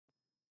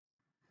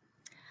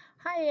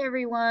Hi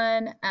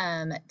everyone.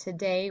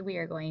 Today we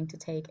are going to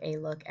take a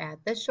look at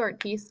this short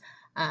piece,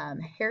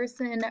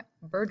 Harrison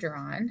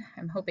Bergeron.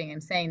 I'm hoping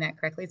I'm saying that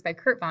correctly. It's by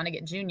Kurt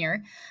Vonnegut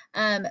Jr.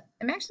 I'm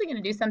actually going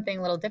to do something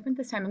a little different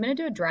this time. I'm going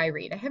to do a dry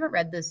read. I haven't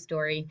read this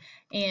story,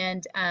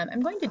 and I'm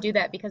going to do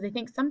that because I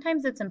think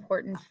sometimes it's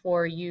important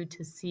for you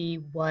to see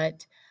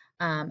what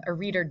a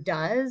reader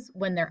does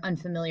when they're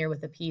unfamiliar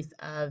with a piece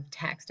of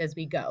text as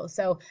we go.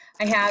 So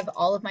I have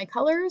all of my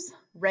colors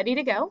ready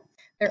to go.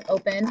 They're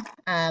open.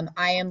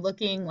 I am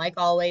looking, like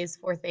always,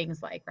 for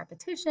things like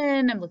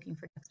repetition. I'm looking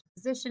for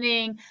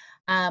juxtapositioning.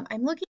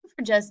 I'm looking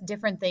for just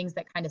different things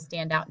that kind of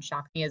stand out and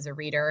shock me as a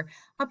reader.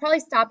 I'll probably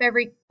stop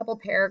every couple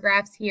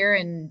paragraphs here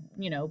and,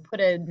 put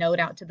a note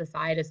out to the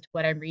side as to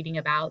what I'm reading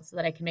about so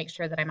that I can make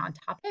sure that I'm on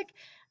topic.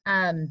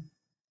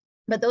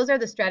 But those are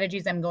the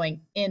strategies I'm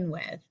going in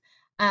with.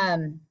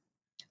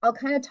 I'll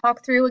kind of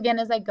talk through again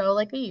as I go,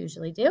 like I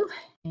usually do,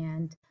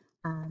 and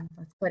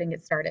let's go ahead and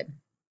get started.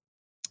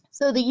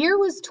 So the year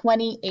was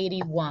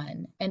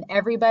 2081, and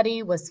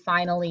everybody was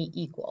finally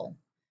equal.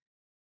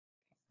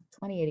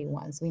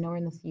 2081, so we know we're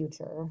in the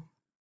future.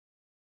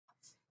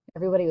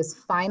 Everybody was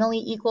finally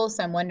equal,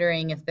 so I'm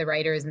wondering if the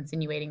writer is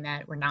insinuating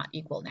that we're not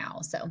equal now.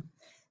 So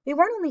they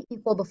weren't only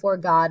equal before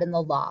God and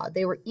the law,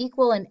 they were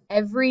equal in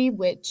every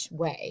which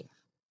way.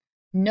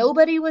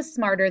 Nobody was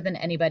smarter than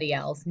anybody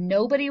else.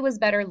 Nobody was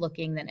better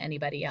looking than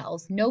anybody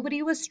else.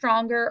 Nobody was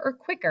stronger or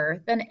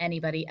quicker than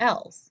anybody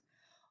else.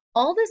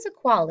 All this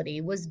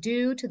equality was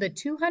due to the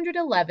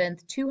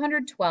 211th,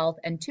 212th,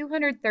 and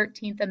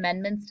 213th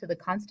Amendments to the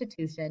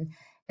Constitution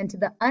and to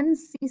the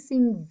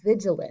unceasing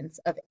vigilance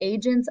of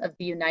agents of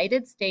the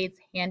United States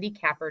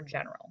Handicapper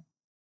General.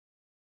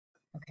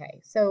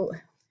 Okay, so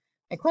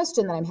my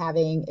question that I'm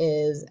having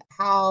is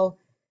how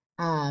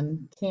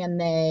can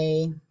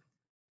they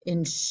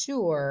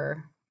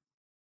ensure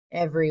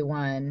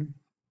everyone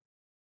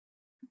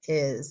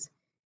is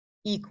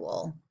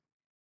equal?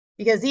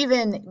 Because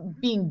even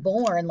being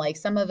born, like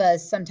some of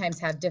us sometimes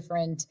have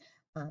different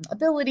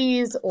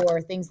abilities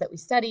or things that we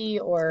study,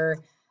 or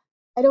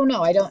I don't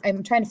know.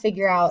 I'm trying to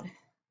figure out.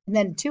 And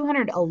then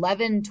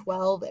 211,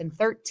 12, and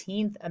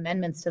 13th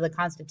amendments to the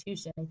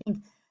Constitution. I think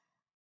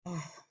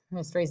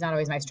history is not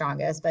always my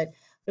strongest, but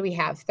we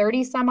have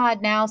 30 some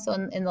odd now. So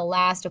in the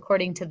last,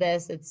 according to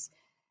this, it's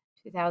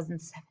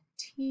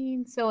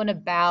 2017. So in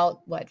about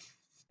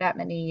that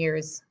many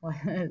years,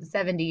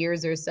 70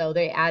 years or so,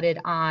 they added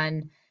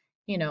on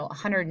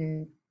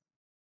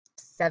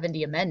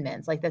 170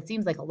 amendments. Like that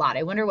seems like a lot.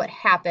 I wonder what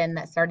happened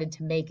that started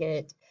to make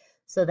it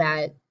so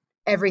that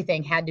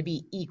everything had to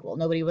be equal.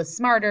 Nobody was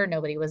smarter,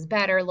 nobody was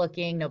better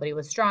looking, nobody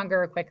was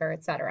stronger, quicker,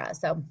 etc.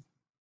 So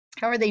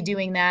how are they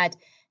doing that?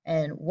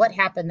 And what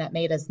happened that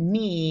made us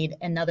need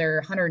another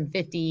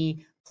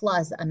 150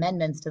 plus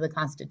amendments to the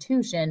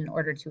Constitution in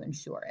order to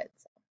ensure it?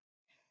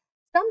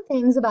 Some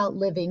things about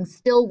living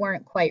still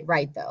weren't quite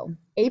right, though.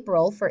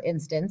 April, for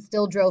instance,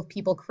 still drove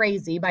people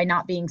crazy by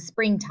not being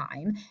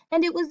springtime,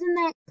 and it was in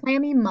that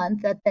clammy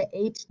month that the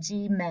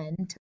HG men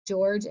took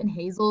George and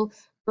Hazel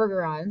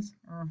Bergeron's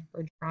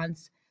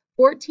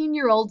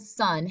 14-year-old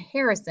son,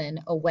 Harrison,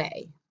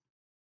 away.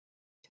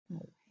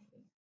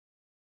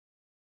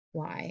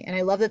 Why? And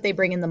I love that they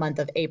bring in the month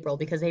of April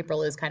because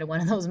April is kind of one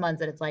of those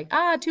months that it's like,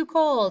 too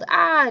cold,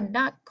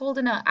 not cold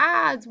enough,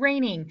 it's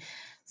raining.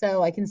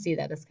 So I can see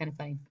that. It's kind of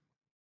funny.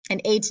 And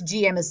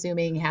HG, I'm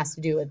assuming, has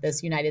to do with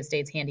this United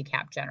States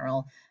Handicap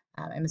General.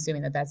 I'm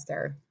assuming that that's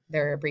their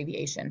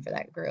abbreviation for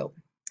that group.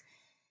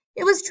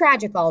 It was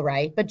tragic, all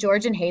right, but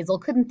George and Hazel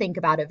couldn't think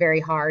about it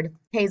very hard.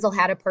 Hazel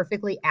had a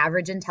perfectly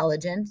average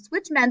intelligence,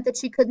 which meant that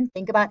she couldn't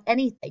think about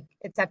anything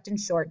except in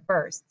short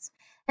bursts.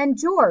 And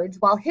George,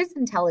 while his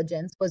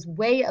intelligence was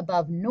way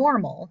above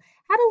normal,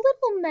 had a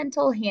little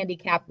mental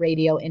handicap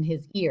radio in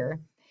his ear.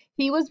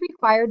 He was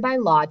required by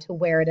law to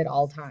wear it at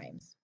all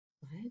times.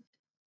 What?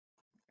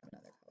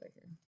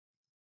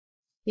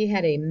 He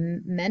had a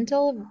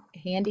mental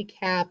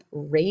handicap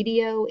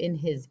radio in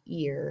his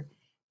ear.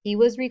 He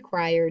was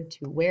required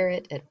to wear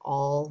it at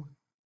all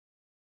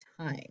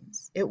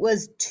times. It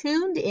was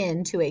tuned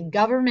in to a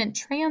government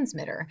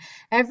transmitter.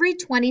 Every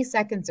 20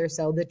 seconds or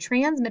so, the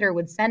transmitter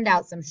would send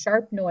out some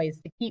sharp noise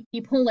to keep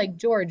people like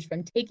George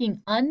from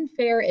taking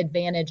unfair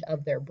advantage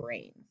of their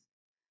brains.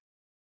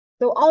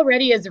 So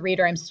already as a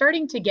reader, I'm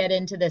starting to get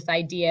into this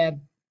idea,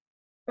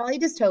 probably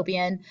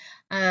dystopian.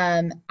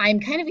 I'm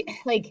kind of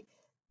like,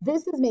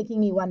 this is making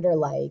me wonder,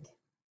 like,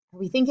 are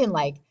we thinking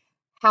like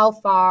how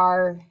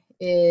far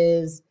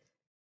is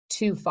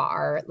too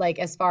far? Like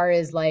as far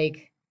as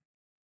like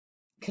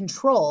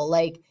control,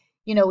 like,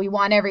 we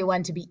want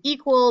everyone to be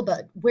equal,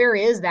 but where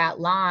is that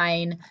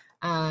line?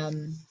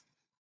 And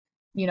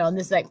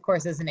this, of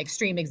course, is an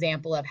extreme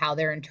example of how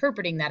they're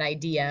interpreting that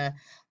idea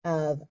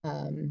of,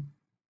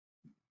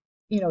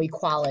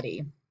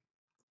 equality.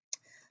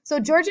 So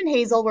George and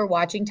Hazel were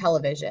watching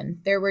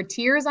television. There were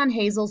tears on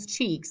Hazel's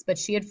cheeks, but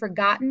she had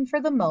forgotten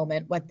for the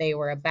moment what they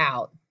were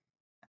about.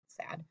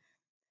 That's sad.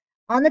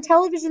 On the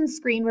television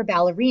screen were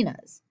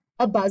ballerinas.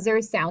 A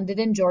buzzer sounded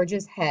in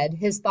George's head.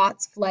 His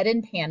thoughts fled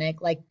in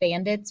panic like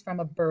bandits from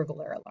a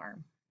burglar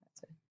alarm.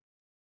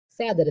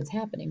 Sad that it's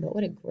happening, but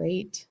what a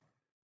great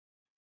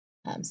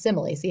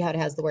simile. See how it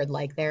has the word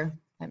like there?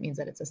 That means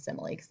that it's a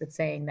simile because it's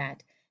saying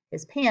that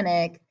his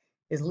panic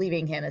is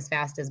leaving him as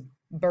fast as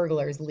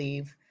burglars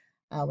leave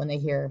when they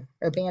hear,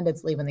 or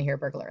bandits leave when they hear a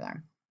burglar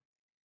alarm.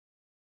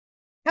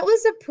 That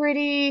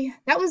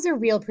was a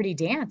real pretty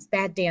dance,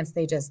 that dance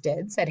they just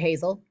did, said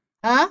Hazel.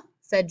 Huh?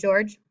 Said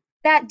George.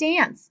 That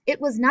dance. It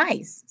was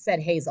nice, said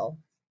Hazel.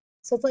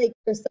 So it's like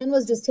their son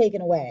was just taken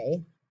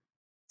away,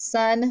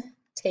 son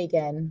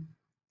taken,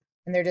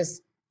 and they're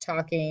just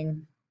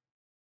talking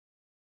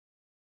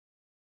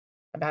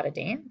about a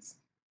dance.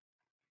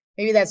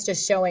 Maybe that's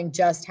just showing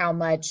just how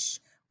much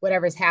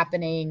whatever's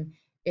happening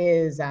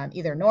is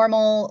either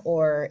normal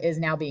or is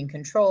now being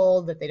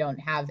controlled, that they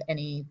don't have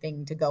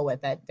anything to go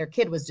with it. Their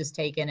kid was just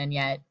taken, and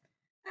yet,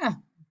 huh.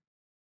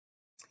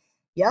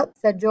 Yep,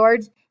 said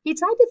George. He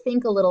tried to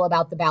think a little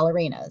about the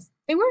ballerinas.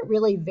 They weren't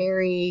really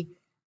very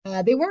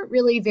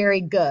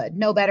good.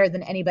 No better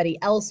than anybody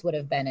else would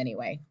have been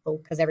anyway,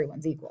 because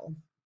everyone's equal.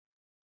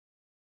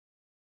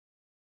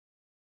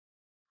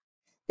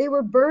 They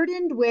were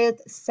burdened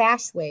with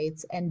sash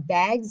weights and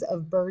bags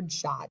of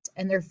birdshot,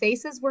 and their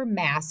faces were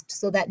masked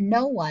so that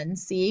no one,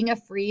 seeing a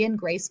free and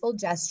graceful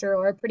gesture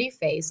or a pretty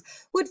face,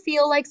 would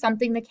feel like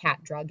something the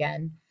cat drug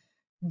in.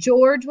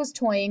 George was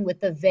toying with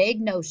the vague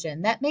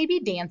notion that maybe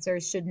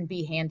dancers shouldn't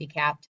be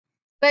handicapped,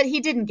 but he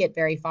didn't get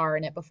very far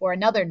in it before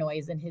another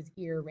noise in his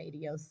ear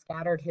radio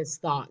scattered his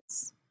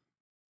thoughts.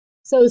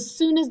 So as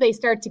soon as they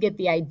start to get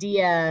the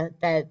idea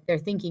that they're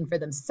thinking for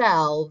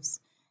themselves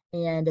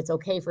and it's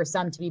okay for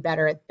some to be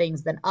better at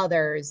things than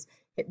others,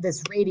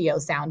 this radio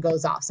sound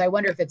goes off. So I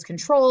wonder if it's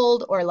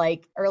controlled, or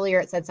like earlier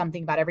it said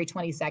something about every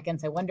 20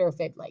 seconds. I wonder if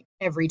it like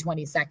every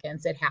 20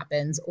 seconds it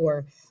happens,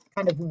 or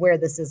kind of where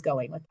this is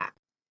going with that.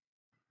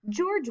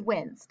 George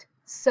winced.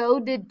 So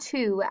did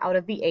 2 out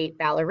of the 8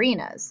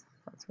 ballerinas.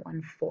 That's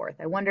 1/4.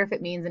 I wonder if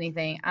it means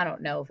anything. I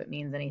don't know if it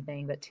means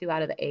anything, but 2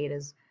 out of the 8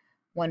 is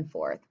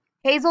 1/4.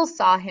 Hazel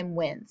saw him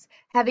wince.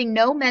 Having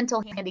no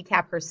mental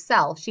handicap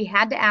herself, she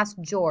had to ask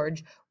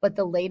George what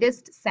the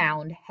latest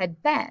sound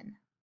had been.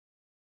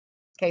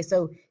 Okay,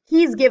 so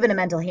he's given a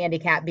mental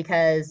handicap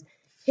because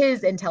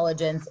his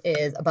intelligence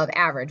is above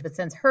average, but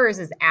since hers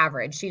is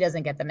average, she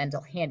doesn't get the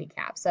mental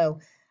handicap. So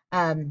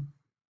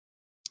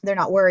they're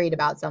not worried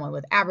about someone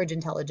with average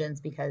intelligence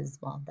because,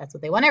 well, that's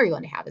what they want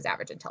everyone to have, is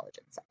average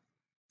intelligence. So,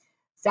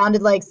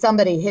 sounded like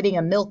somebody hitting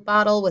a milk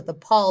bottle with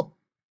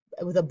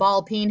a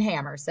ball-peen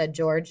hammer, said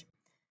George.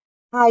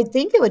 I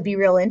think it would be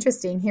real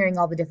interesting hearing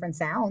all the different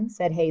sounds,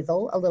 said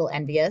Hazel, a little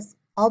envious.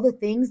 All the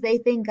things they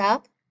think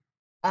up?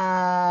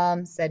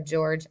 Said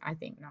George. I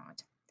think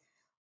not.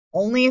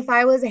 Only if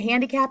I was a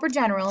handicapper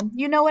general.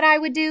 You know what I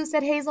would do,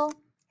 said Hazel.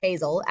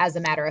 Hazel, as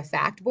a matter of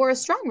fact, bore a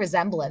strong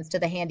resemblance to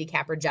the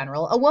handicapper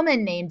general, a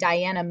woman named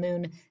Diana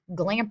Moon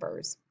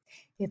Glampers.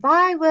 If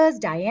I was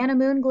Diana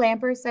Moon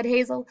Glampers, said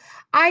Hazel,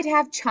 I'd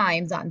have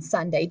chimes on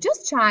Sunday,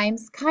 just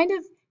chimes, kind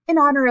of in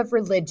honor of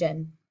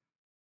religion.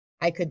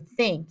 I could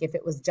think if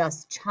it was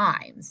just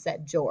chimes,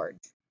 said George.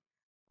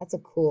 That's a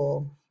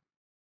cool.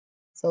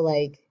 So,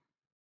 like,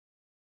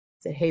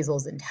 is it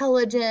Hazel's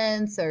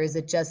intelligence, or is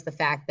it just the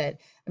fact that,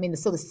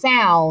 so the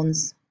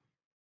sounds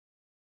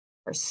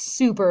are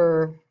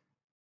super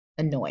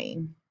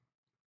annoying.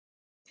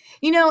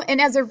 And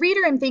as a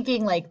reader, I'm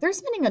thinking like they're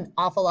spending an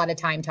awful lot of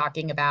time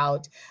talking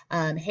about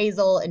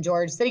Hazel and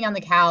George sitting on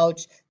the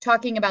couch,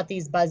 talking about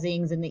these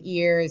buzzings in the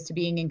ears to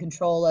being in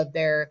control of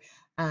their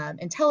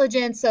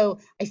intelligence. So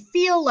I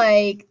feel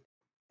like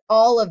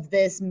all of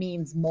this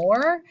means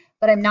more,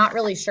 but I'm not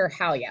really sure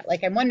how yet.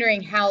 Like I'm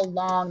wondering how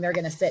long they're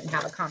going to sit and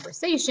have a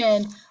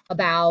conversation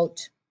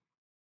about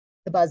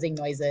the buzzing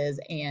noises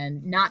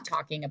and not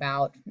talking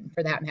about,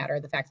 for that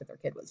matter, the fact that their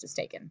kid was just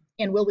taken.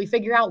 And will we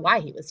figure out why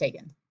he was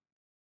taken?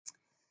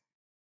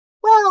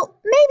 Well,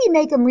 maybe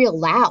make him real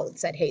loud,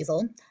 said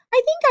Hazel.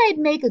 I think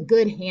I'd make a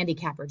good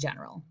handicapper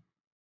general.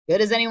 Good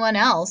as anyone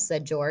else,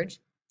 said George.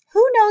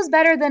 Who knows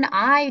better than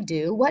I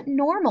do what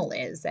normal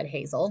is, said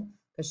Hazel,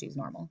 because she's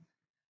normal.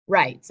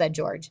 Right, said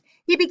George.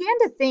 He began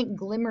to think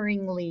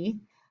glimmeringly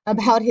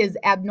about his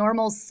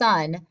abnormal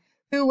son,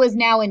 who was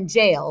now in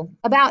jail,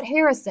 about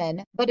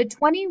Harrison, but a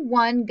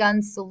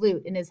 21-gun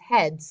salute in his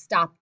head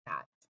stopped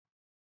that.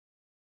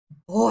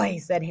 Boy,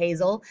 said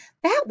Hazel,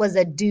 that was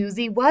a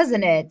doozy,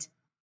 wasn't it?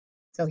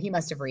 So he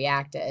must have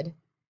reacted.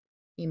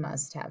 He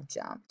must have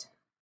jumped.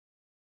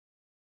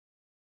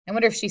 I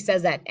wonder if she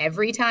says that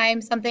every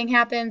time something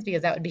happens,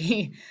 because that would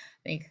be,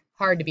 I think,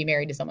 hard to be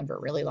married to someone for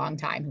a really long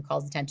time who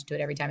calls attention to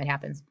it every time it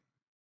happens.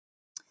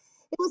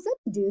 It was such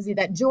a doozy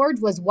that George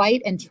was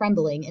white and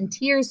trembling, and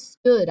tears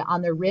stood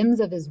on the rims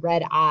of his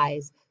red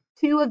eyes.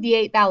 2 of the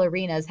 8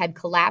 ballerinas had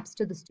collapsed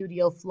to the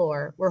studio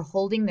floor, were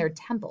holding their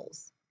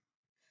temples.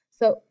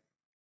 So,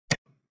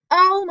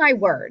 oh my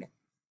word.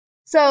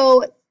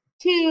 So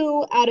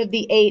 2 out of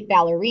the 8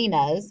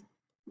 ballerinas,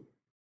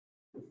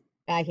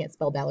 I can't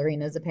spell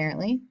ballerinas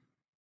apparently,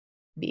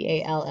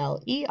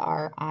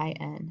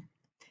 Ballerin.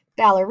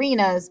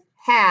 ballerinas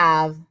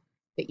have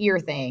the ear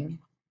thing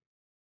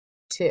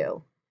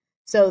too.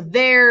 So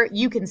there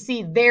you can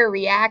see their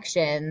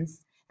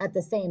reactions at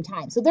the same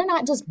time. So they're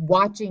not just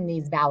watching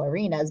these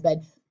ballerinas, but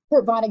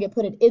Kurt Vonnegut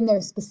put it in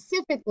there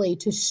specifically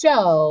to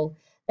show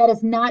that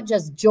it's not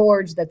just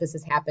George that this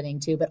is happening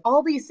to, but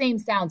all these same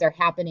sounds are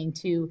happening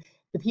to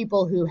the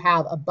people who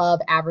have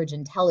above average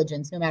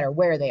intelligence, no matter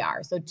where they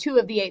are. So 2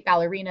 of the 8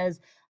 ballerinas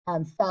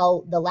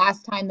fell the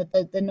last time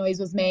that the noise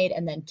was made,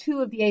 and then 2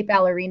 of the 8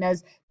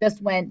 ballerinas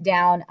just went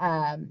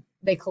down.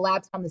 They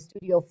collapsed on the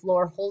studio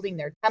floor, holding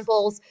their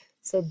temples.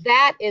 So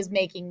that is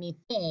making me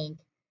think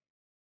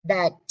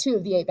that 2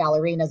 of the 8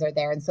 ballerinas are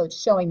there, and so it's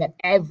showing that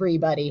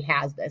everybody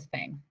has this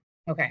thing.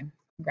 Okay,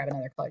 grab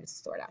another color to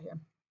sort out here.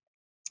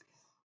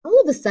 All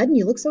of a sudden,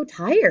 you look so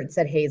tired,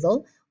 said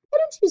Hazel. Why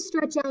don't you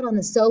stretch out on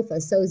the sofa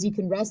so as you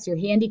can rest your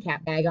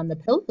handicap bag on the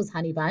pillows,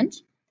 Honey Bunch?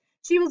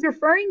 She was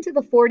referring to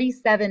the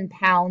 47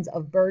 pounds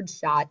of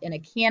birdshot in a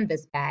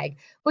canvas bag,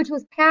 which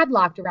was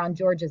padlocked around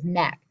George's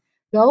neck.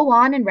 Go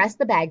on and rest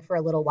the bag for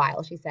a little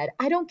while, she said.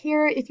 I don't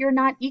care if you're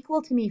not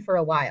equal to me for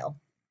a while.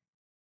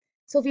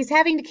 So if he's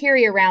having to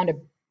carry around a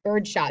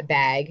birdshot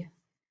bag,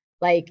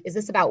 like, is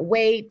this about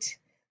weight?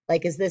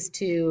 Like, is this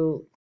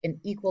to an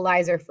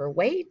equalizer for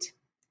weight?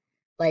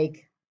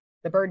 Like,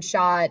 the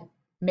birdshot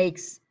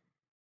makes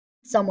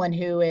someone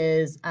who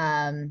is,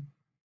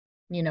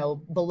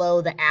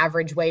 below the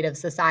average weight of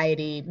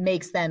society,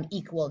 makes them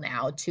equal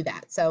now to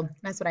that. So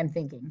that's what I'm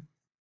thinking.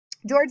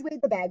 George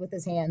weighed the bag with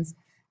his hands.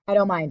 I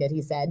don't mind it,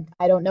 he said.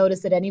 I don't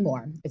notice it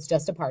anymore. It's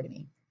just a part of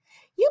me.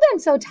 You've been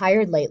so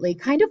tired lately,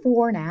 kind of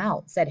worn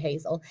out, said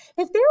Hazel.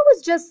 If there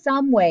was just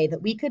some way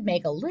that we could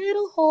make a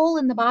little hole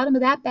in the bottom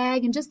of that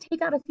bag and just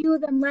take out a few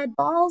of them lead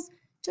balls,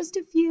 just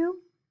a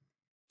few.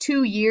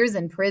 2 years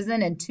in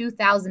prison and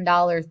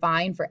 $2,000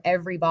 fine for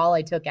every ball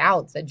I took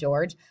out, said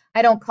George.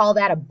 I don't call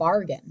that a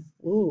bargain.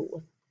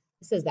 Ooh,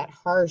 this is that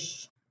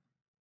harsh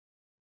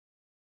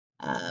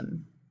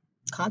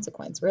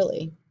consequence,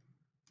 really.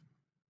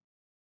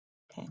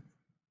 Okay,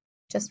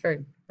 just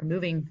for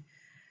removing,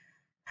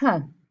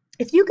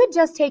 If you could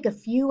just take a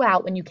few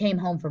out when you came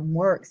home from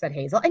work, said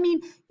Hazel. I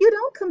mean, you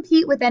don't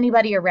compete with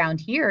anybody around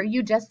here.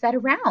 You just sit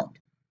around.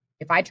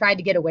 If I tried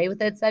to get away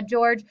with it, said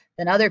George,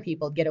 then other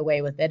people'd get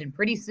away with it, and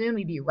pretty soon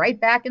we'd be right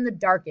back in the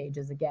dark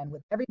ages again,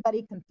 with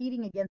everybody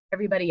competing against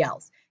everybody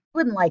else. You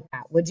wouldn't like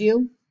that, would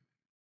you?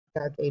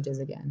 Dark ages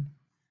again.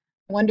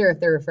 I wonder if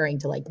they're referring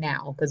to like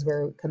now, because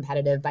we're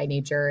competitive by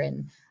nature,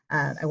 and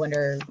I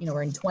wonder,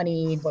 we're in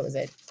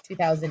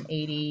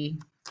 2080,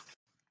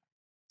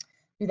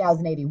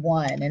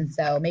 2081, and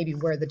so maybe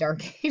we're the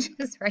dark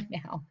ages right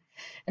now.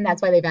 And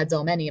that's why they've had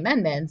so many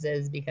amendments,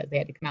 is because they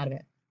had to come out of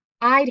it.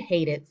 I'd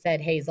hate it, said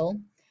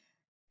Hazel.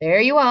 There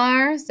you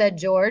are, said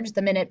George.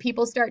 The minute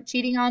people start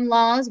cheating on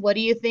laws, what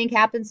do you think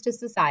happens to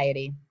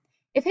society?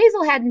 If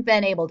Hazel hadn't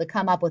been able to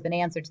come up with an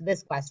answer to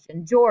this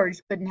question,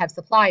 George couldn't have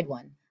supplied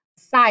one. A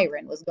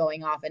siren was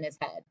going off in his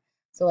head.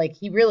 So,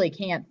 he really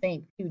can't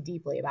think too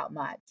deeply about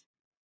much.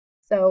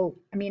 So,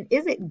 I mean,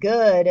 is it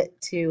good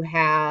to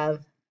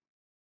have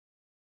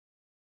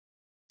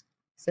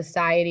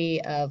society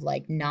of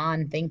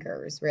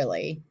non-thinkers,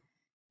 really?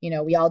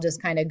 We all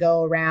just kind of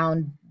go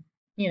around,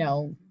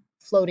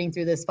 floating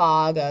through this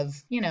fog of,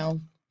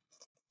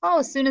 oh,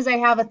 as soon as I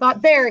have a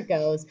thought, there it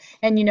goes.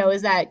 And,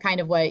 is that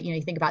kind of what,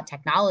 you think about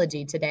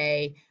technology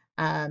today?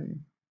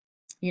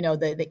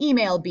 The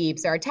email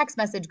beeps or a text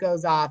message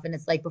goes off, and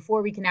it's like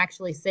before we can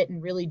actually sit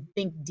and really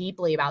think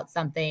deeply about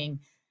something,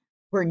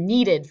 we're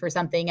needed for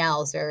something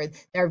else, or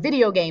our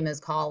video game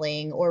is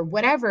calling, or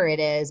whatever it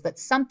is, but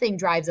something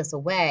drives us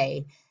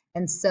away.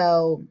 And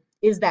so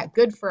is that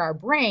good for our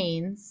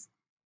brains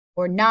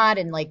or not?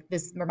 And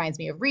this reminds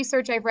me of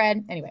research I've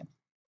read. Anyway,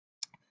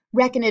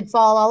 reckon it'd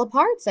fall all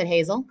apart, said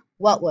Hazel.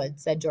 What would?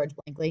 Said George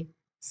blankly.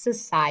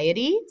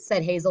 Society,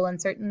 said Hazel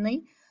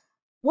uncertainly.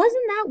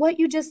 Wasn't that what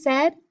you just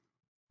said?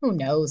 Who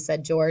knows,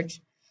 said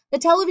George. The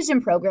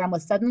television program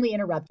was suddenly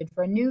interrupted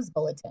for a news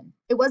bulletin.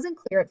 It wasn't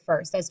clear at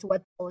first as to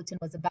what the bulletin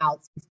was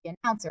about, since the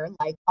announcer,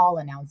 like all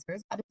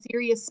announcers, had a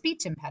serious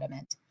speech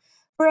impediment.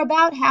 For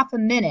about half a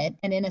minute,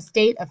 and in a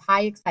state of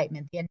high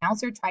excitement, the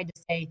announcer tried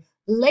to say,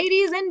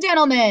 "Ladies and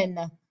gentlemen."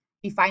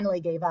 He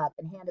finally gave up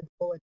and handed the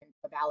bulletin to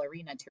the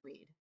ballerina to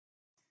read.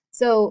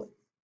 So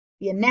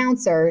the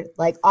announcer,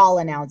 like all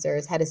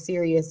announcers, had a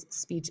serious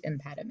speech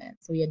impediment.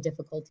 So he had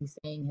difficulty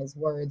saying his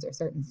words or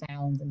certain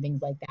sounds and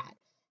things like that.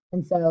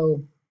 And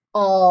so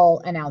all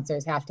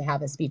announcers have to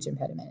have a speech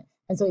impediment.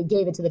 And so he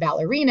gave it to the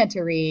ballerina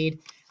to read.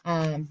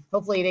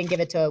 Hopefully he didn't give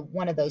it to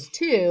one of those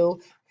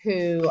 2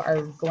 who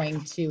are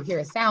going to hear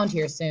a sound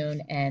here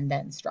soon and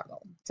then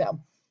struggle. So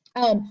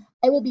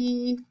I will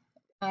be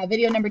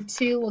video number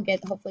 2. We'll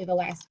get hopefully the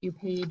last few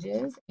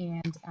pages,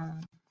 and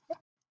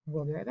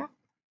we'll be right back.